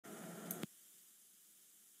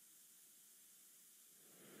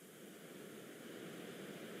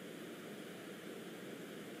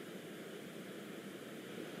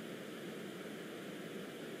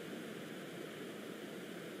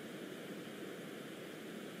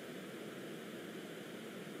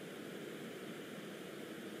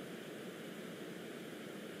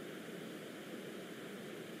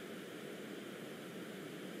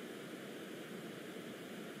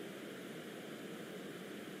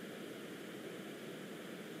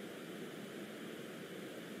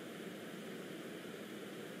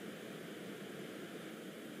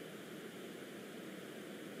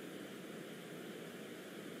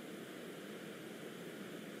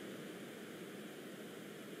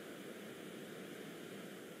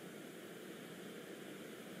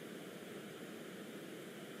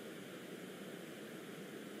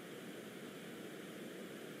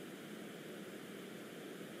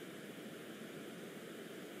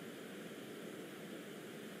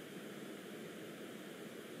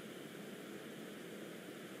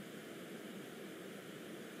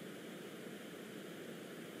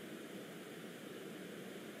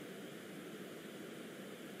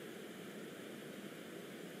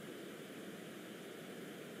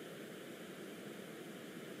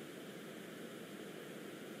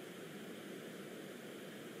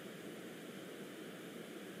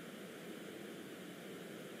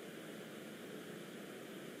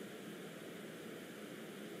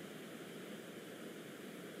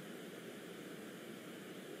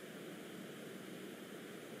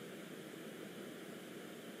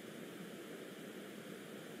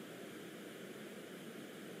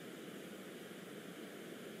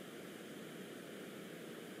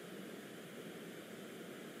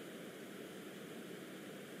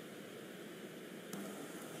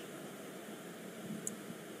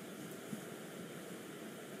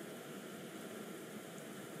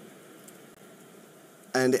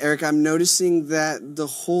And Eric, I'm noticing that the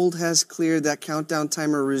hold has cleared, that countdown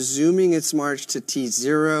timer resuming its march to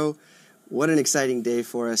T0. What an exciting day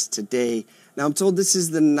for us today. Now, I'm told this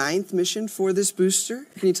is the 9th mission for this booster.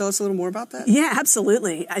 Can you tell us a little more about that? Yeah,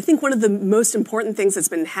 absolutely. I think one of the most important things that's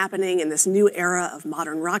been happening in this new era of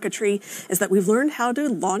modern rocketry is that we've learned how to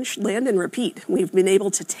launch, land, and repeat. We've been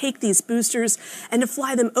able to take these boosters and to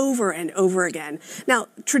fly them over and over again. Now,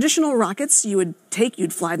 traditional rockets, you'd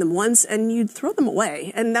fly them once and you'd throw them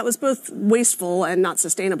away. And that was both wasteful and not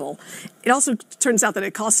sustainable. It also turns out that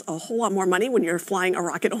it costs a whole lot more money when you're flying a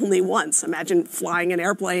rocket only once. Imagine flying an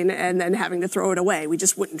airplane and then having to throw it away. We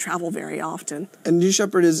just wouldn't travel very often. And New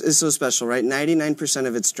Shepard is so special, right? 99%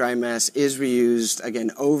 of its dry mass is reused,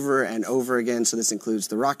 again, over and over again. So this includes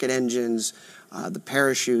the rocket engines, the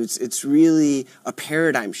parachutes. It's really a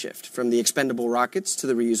paradigm shift from the expendable rockets to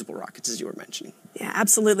the reusable rockets, as you were mentioning. Yeah,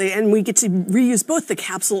 absolutely. And we get to reuse both the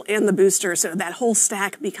capsule and the booster, so that whole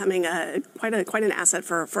stack becoming quite an asset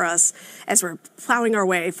for us as we're plowing our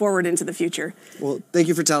way forward into the future. Well, thank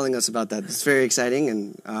you for telling us about that. It's very exciting,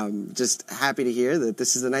 and just happy to hear that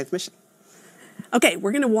this is the 9th mission. Okay,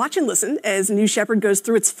 we're going to watch and listen as New Shepard goes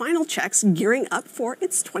through its final checks, gearing up for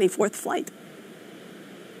its 24th flight.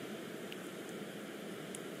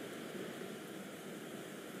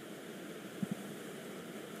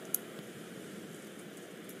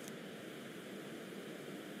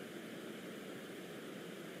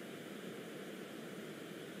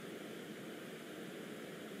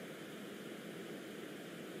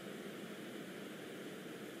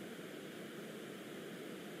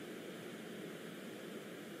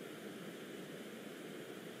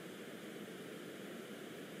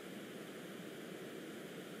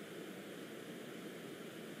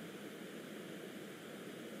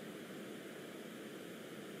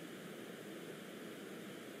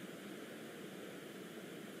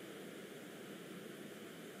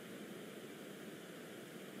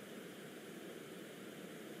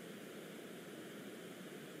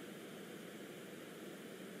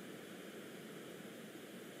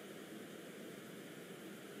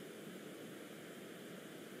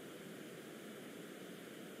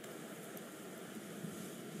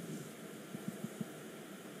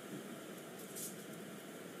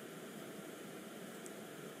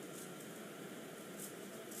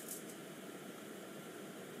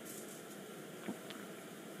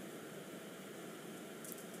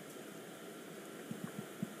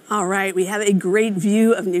 All right, we have a great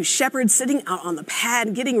view of New Shepard sitting out on the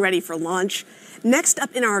pad, getting ready for launch. Next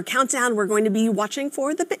up in our countdown, we're going to be watching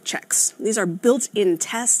for the bit checks. These are built-in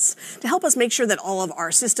tests to help us make sure that all of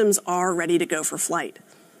our systems are ready to go for flight.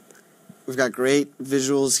 We've got great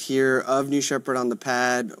visuals here of New Shepard on the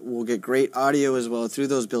pad. We'll get great audio as well through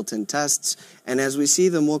those built-in tests. And as we see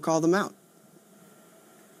them, we'll call them out.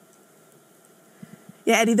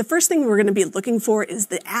 Yeah, Eddie, the first thing we're going to be looking for is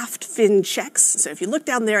the aft fin checks. So if you look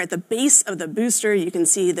down there at the base of the booster, you can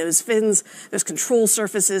see those fins, those control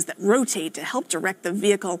surfaces that rotate to help direct the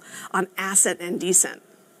vehicle on ascent and descent.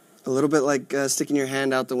 A little bit like sticking your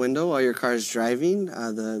hand out the window while your car is driving.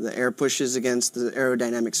 The air pushes against the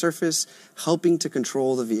aerodynamic surface, helping to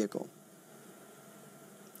control the vehicle.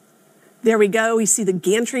 There we go. We see the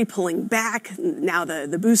gantry pulling back. Now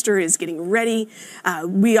the booster is getting ready.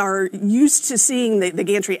 We are used to seeing the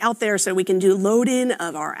gantry out there so we can do load-in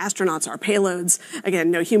of our astronauts, our payloads.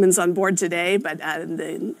 Again, no humans on board today, but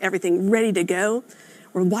everything ready to go.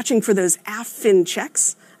 We're watching for those aft fin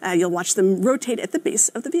checks. You'll watch them rotate at the base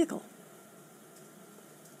of the vehicle.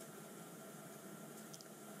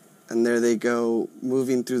 And there they go,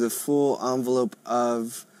 moving through the full envelope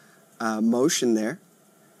of motion there.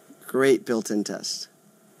 Great built-in test.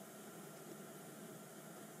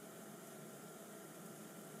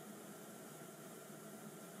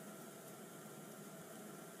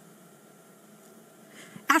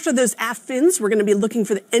 After those aft fins, we're going to be looking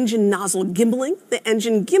for the engine nozzle gimbaling. The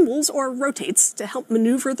engine gimbals or rotates to help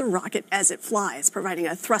maneuver the rocket as it flies, providing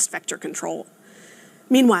a thrust vector control.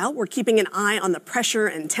 Meanwhile, we're keeping an eye on the pressure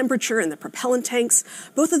and temperature in the propellant tanks.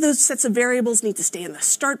 Both of those sets of variables need to stay in the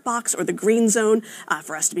start box or the green zone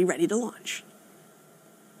for us to be ready to launch.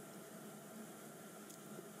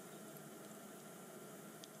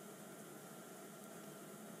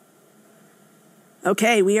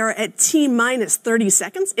 Okay, we are at T-minus 30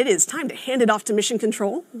 seconds. It is time to hand it off to mission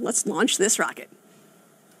control. Let's launch this rocket.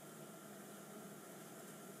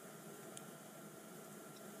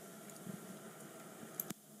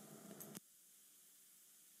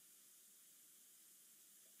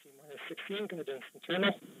 T-minus 16, going to do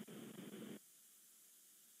internal.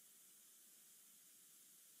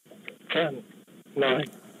 10, 9,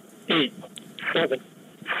 8, 7,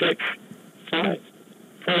 6, 5,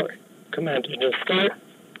 4. Command engine start.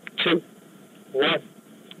 2, 1,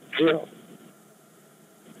 0.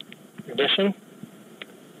 Ignition.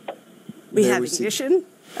 We have ignition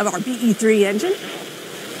of our BE-3 engine.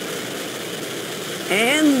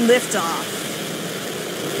 And liftoff.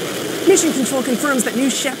 Mission Control confirms that New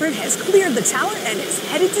Shepard has cleared the tower and is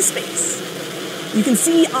headed to space. You can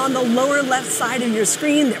see on the lower left side of your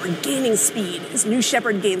screen that we're gaining speed. As New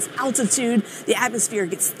Shepard gains altitude, the atmosphere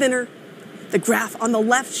gets thinner. The graph on the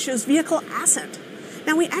left shows vehicle ascent.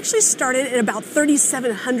 Now, we actually started at about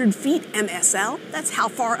 3,700 feet MSL. That's how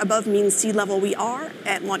far above mean sea level we are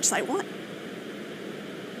at Launch Site 1.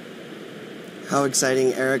 How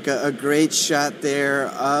exciting, Erica. A great shot there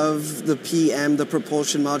of the PM, the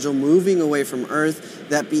propulsion module, moving away from Earth.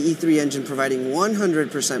 That BE-3 engine providing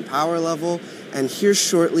 100% power level. And here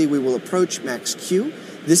shortly, we will approach max Q.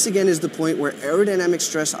 This again is the point where aerodynamic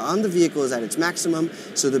stress on the vehicle is at its maximum,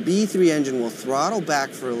 so the BE-3 engine will throttle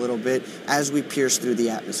back for a little bit as we pierce through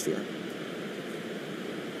the atmosphere.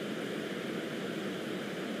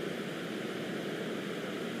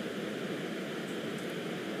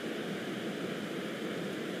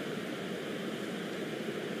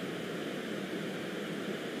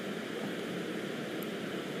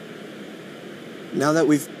 Now that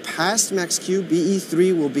we've passed max Q,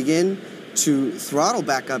 BE-3 will begin to throttle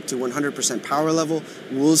back up to 100% power level.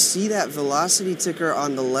 We'll see that velocity ticker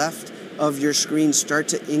on the left of your screen start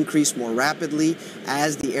to increase more rapidly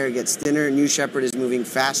as the air gets thinner. New Shepard is moving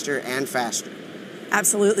faster and faster.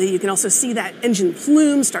 Absolutely. You can also see that engine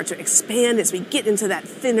plume start to expand as we get into that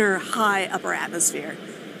thinner, high upper atmosphere.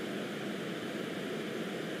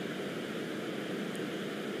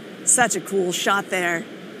 Such a cool shot there.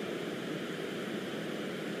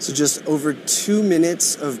 So just over 2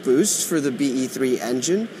 minutes of boost for the BE-3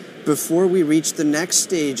 engine before we reach the next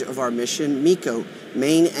stage of our mission, MECO,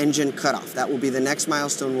 main engine cutoff. That will be the next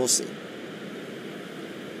milestone we'll see.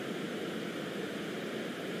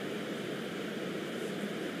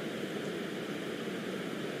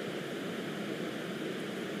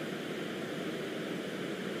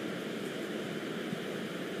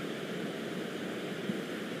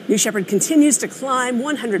 New Shepard continues to climb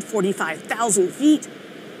 145,000 feet.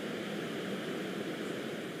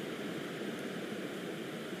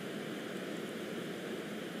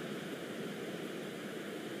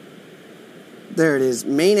 There it is,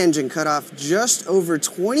 main engine cutoff, just over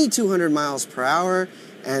 2,200 miles per hour,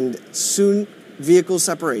 and soon vehicle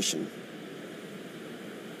separation.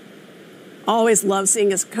 Always love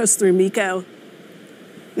seeing us coast through MECO.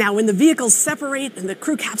 Now, when the vehicles separate and the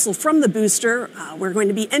crew capsule from the booster, we're going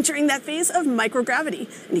to be entering that phase of microgravity.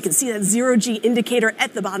 And you can see that zero-G indicator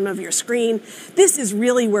at the bottom of your screen. This is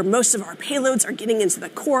really where most of our payloads are getting into the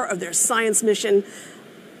core of their science mission.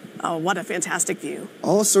 Oh, what a fantastic view.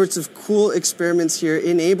 All sorts of cool experiments here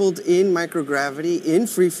enabled in microgravity, in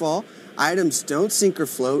freefall. Items don't sink or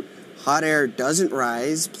float. Hot air doesn't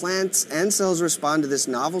rise. Plants and cells respond to this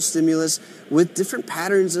novel stimulus with different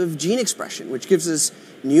patterns of gene expression, which gives us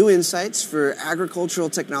new insights for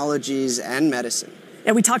agricultural technologies and medicine.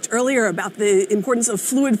 And we talked earlier about the importance of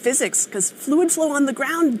fluid physics, because fluid flow on the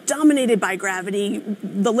ground dominated by gravity,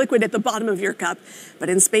 the liquid at the bottom of your cup, but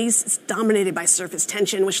in space it's dominated by surface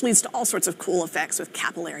tension, which leads to all sorts of cool effects with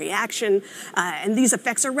capillary action. And these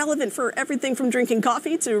effects are relevant for everything from drinking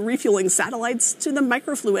coffee to refueling satellites to the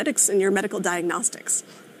microfluidics in your medical diagnostics.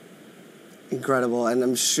 Incredible, and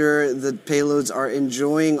I'm sure the payloads are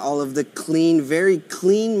enjoying all of the clean, very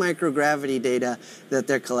clean microgravity data that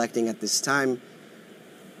they're collecting at this time.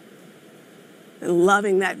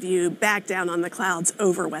 Loving that view back down on the clouds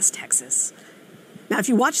over West Texas. Now, if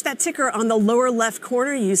you watch that ticker on the lower left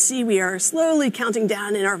corner, you see we are slowly counting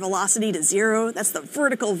down in our velocity to 0. That's the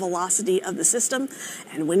vertical velocity of the system.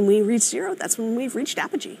 And when we reach 0, that's when we've reached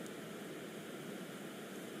apogee.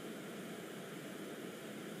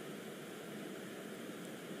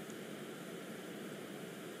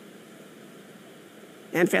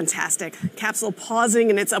 And fantastic. Capsule pausing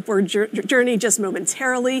in its upward journey just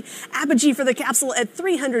momentarily. Apogee for the capsule at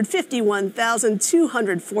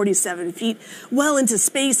 351,247 feet, well into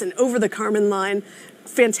space and over the Kármán line.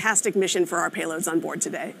 Fantastic mission for our payloads on board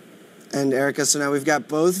today. And Erica, so now we've got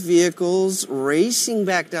both vehicles racing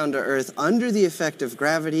back down to Earth under the effect of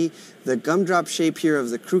gravity. The gumdrop shape here of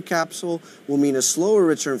the crew capsule will mean a slower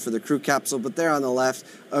return for the crew capsule, but there on the left,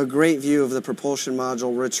 a great view of the propulsion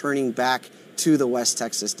module returning back to the West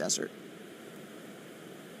Texas desert.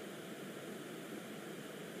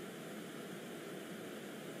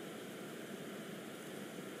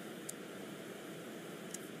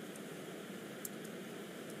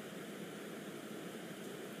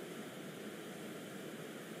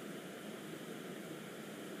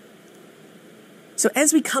 So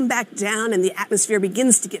as we come back down and the atmosphere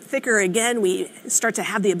begins to get thicker again, we start to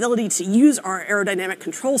have the ability to use our aerodynamic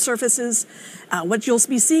control surfaces. What you'll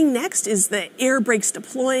be seeing next is the air brakes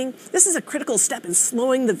deploying. This is a critical step in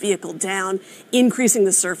slowing the vehicle down, increasing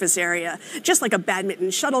the surface area, just like a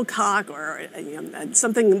badminton shuttlecock or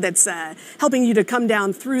something that's helping you to come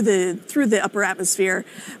down through the upper atmosphere.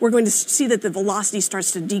 We're going to see that the velocity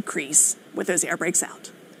starts to decrease with those air brakes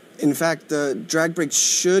out. In fact, the drag brakes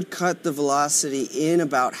should cut the velocity in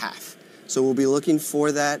about half. So we'll be looking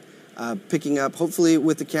for that, picking up, hopefully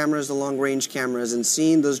with the cameras, the long-range cameras, and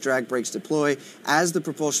seeing those drag brakes deploy as the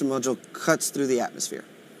propulsion module cuts through the atmosphere.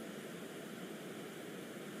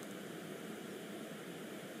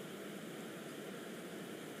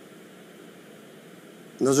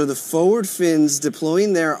 And those are the forward fins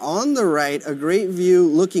deploying there on the right. A great view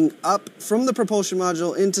looking up from the propulsion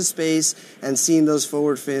module into space and seeing those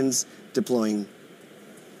forward fins deploying.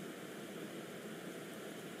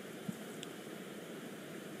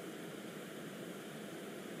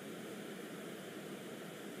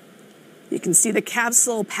 You can see the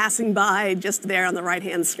capsule passing by just there on the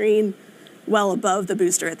right-hand screen, well above the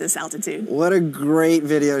booster at this altitude. What a great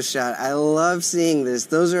video shot. I love seeing this.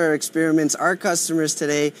 Those are our experiments, our customers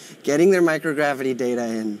today getting their microgravity data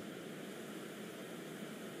in.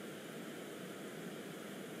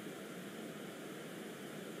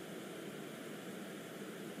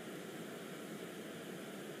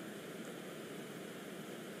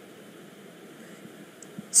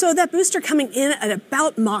 So that booster coming in at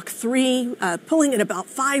about Mach 3, pulling at about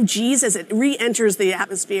 5 Gs as it re-enters the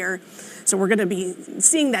atmosphere. So we're going to be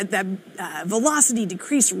seeing that velocity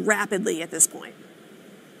decrease rapidly at this point.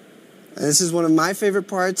 And this is one of my favorite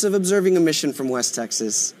parts of observing a mission from West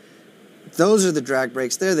Texas. Those are the drag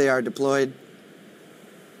brakes. There they are deployed.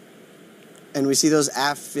 And we see those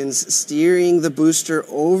aft fins steering the booster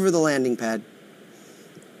over the landing pad.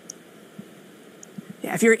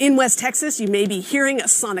 Yeah, if you're in West Texas, you may be hearing a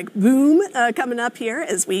sonic boom coming up here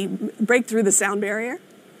as we break through the sound barrier.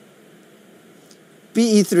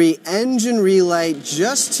 BE-3 engine relight,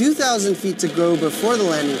 just 2,000 feet to go before the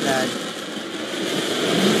landing pad.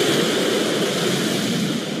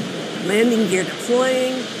 Landing gear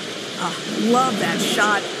deploying. Love that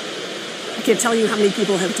shot. I can't tell you how many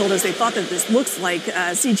people have told us they thought that this looks like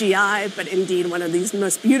CGI, but indeed one of these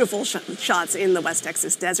most beautiful shots in the West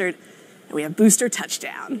Texas desert. And we have booster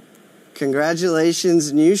touchdown.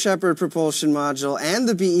 Congratulations, new Shepard propulsion module and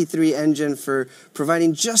the BE-3 engine for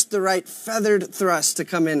providing just the right feathered thrust to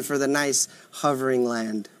come in for the nice hovering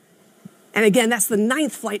land. And again, that's the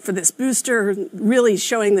 9th flight for this booster, really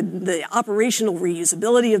showing the operational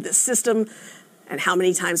reusability of this system and how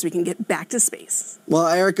many times we can get back to space. Well,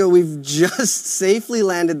 Erica, we've just safely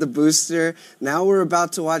landed the booster. Now we're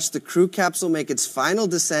about to watch the crew capsule make its final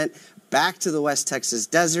descent back to the West Texas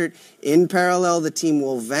desert. In parallel, the team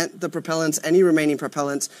will vent the propellants, any remaining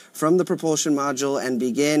propellants, from the propulsion module and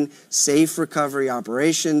begin safe recovery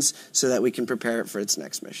operations so that we can prepare it for its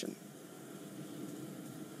next mission.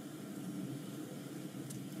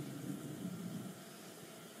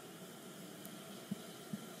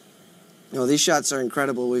 Oh, these shots are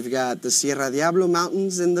incredible. We've got the Sierra Diablo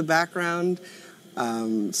Mountains in the background,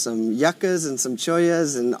 some yuccas and some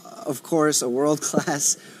choyas, and of course a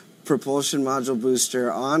world-class propulsion module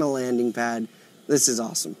booster on a landing pad. This is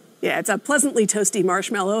awesome. Yeah, it's a pleasantly toasty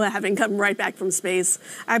marshmallow having come right back from space.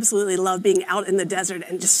 I absolutely love being out in the desert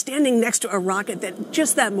and just standing next to a rocket that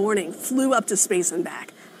just that morning flew up to space and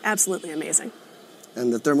back. Absolutely amazing.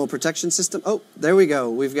 And the thermal protection system, oh, there we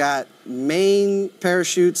go. We've got main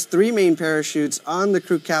parachutes, 3 main parachutes on the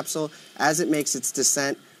crew capsule as it makes its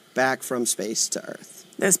descent back from space to Earth.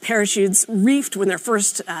 Those parachutes reefed when they're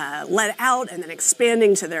first let out and then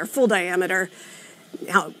expanding to their full diameter.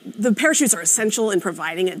 Now, the parachutes are essential in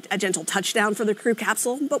providing a gentle touchdown for the crew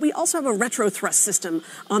capsule, but we also have a retro thrust system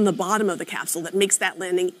on the bottom of the capsule that makes that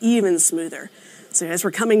landing even smoother. So as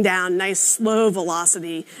we're coming down, nice slow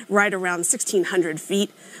velocity, right around 1,600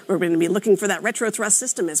 feet, we're going to be looking for that retro thrust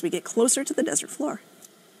system as we get closer to the desert floor.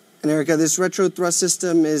 And Erica, this retro thrust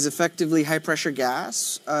system is effectively high pressure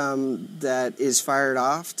gas that is fired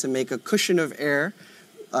off to make a cushion of air,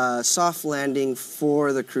 soft landing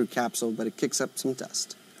for the crew capsule, but it kicks up some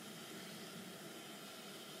dust.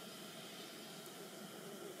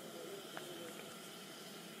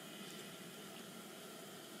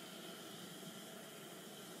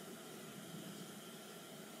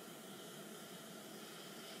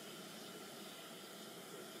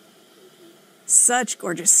 Such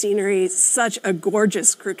gorgeous scenery, such a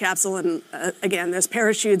gorgeous crew capsule, and again, those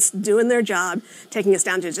parachutes doing their job, taking us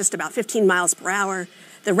down to just about 15 miles per hour.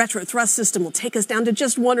 The retro thrust system will take us down to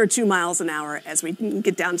just 1 or 2 miles an hour as we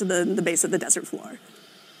get down to the base of the desert floor.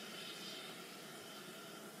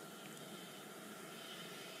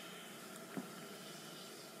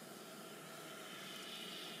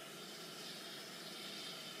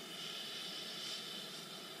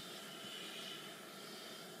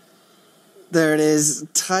 There it is,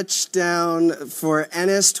 touchdown for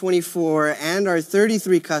NS-24 and our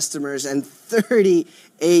 33 customers and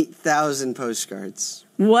 38,000 postcards.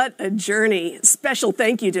 What a journey. Special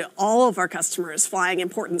thank you to all of our customers flying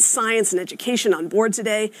important science and education on board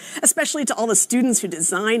today, especially to all the students who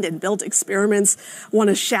designed and built experiments. I want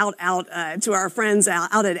to shout out to our friends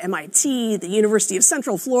out at MIT, the University of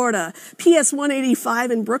Central Florida, PS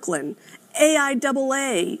 185 in Brooklyn,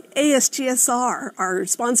 AIAA, ASGSR, our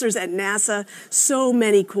sponsors at NASA. So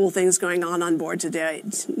many cool things going on board today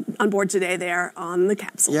there on the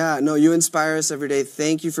capsule. Yeah, no, you inspire us every day.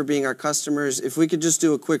 Thank you for being our customers. If we could just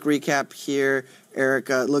do a quick recap here,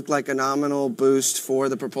 Erica, it looked like a nominal boost for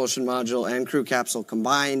the propulsion module and crew capsule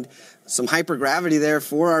combined. Some hypergravity there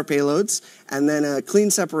for our payloads, and then a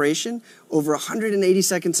clean separation, over 180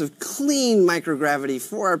 seconds of clean microgravity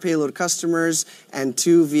for our payload customers, and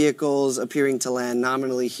 2 vehicles appearing to land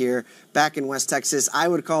nominally here back in West Texas. I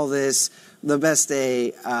would call this the best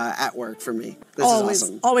day at work for me. This is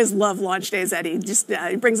awesome. Always love launch days, Eddie. Just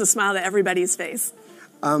it brings a smile to everybody's face.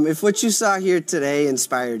 If what you saw here today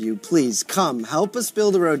inspired you, please come help us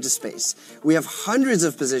build a road to space. We have hundreds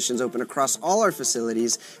of positions open across all our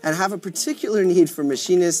facilities and have a particular need for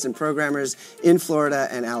machinists and programmers in Florida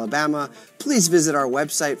and Alabama. Please visit our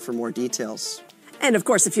website for more details. And of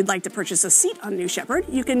course, if you'd like to purchase a seat on New Shepard,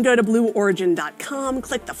 you can go to blueorigin.com,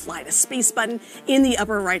 click the Fly to Space button in the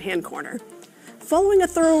upper right-hand corner. Following a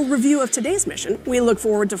thorough review of today's mission, we look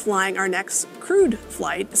forward to flying our next crewed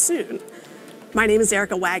flight soon. My name is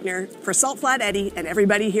Erica Wagner. For Salt Flat Eddie and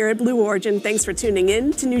everybody here at Blue Origin, thanks for tuning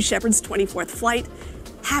in to New Shepard's 24th flight.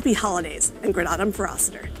 Happy holidays and Gradatum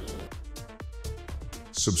Ferociter.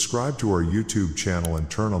 Subscribe to our YouTube channel and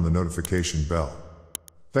turn on the notification bell.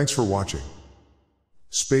 Thanks for watching.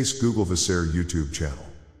 Space Google Visair YouTube channel.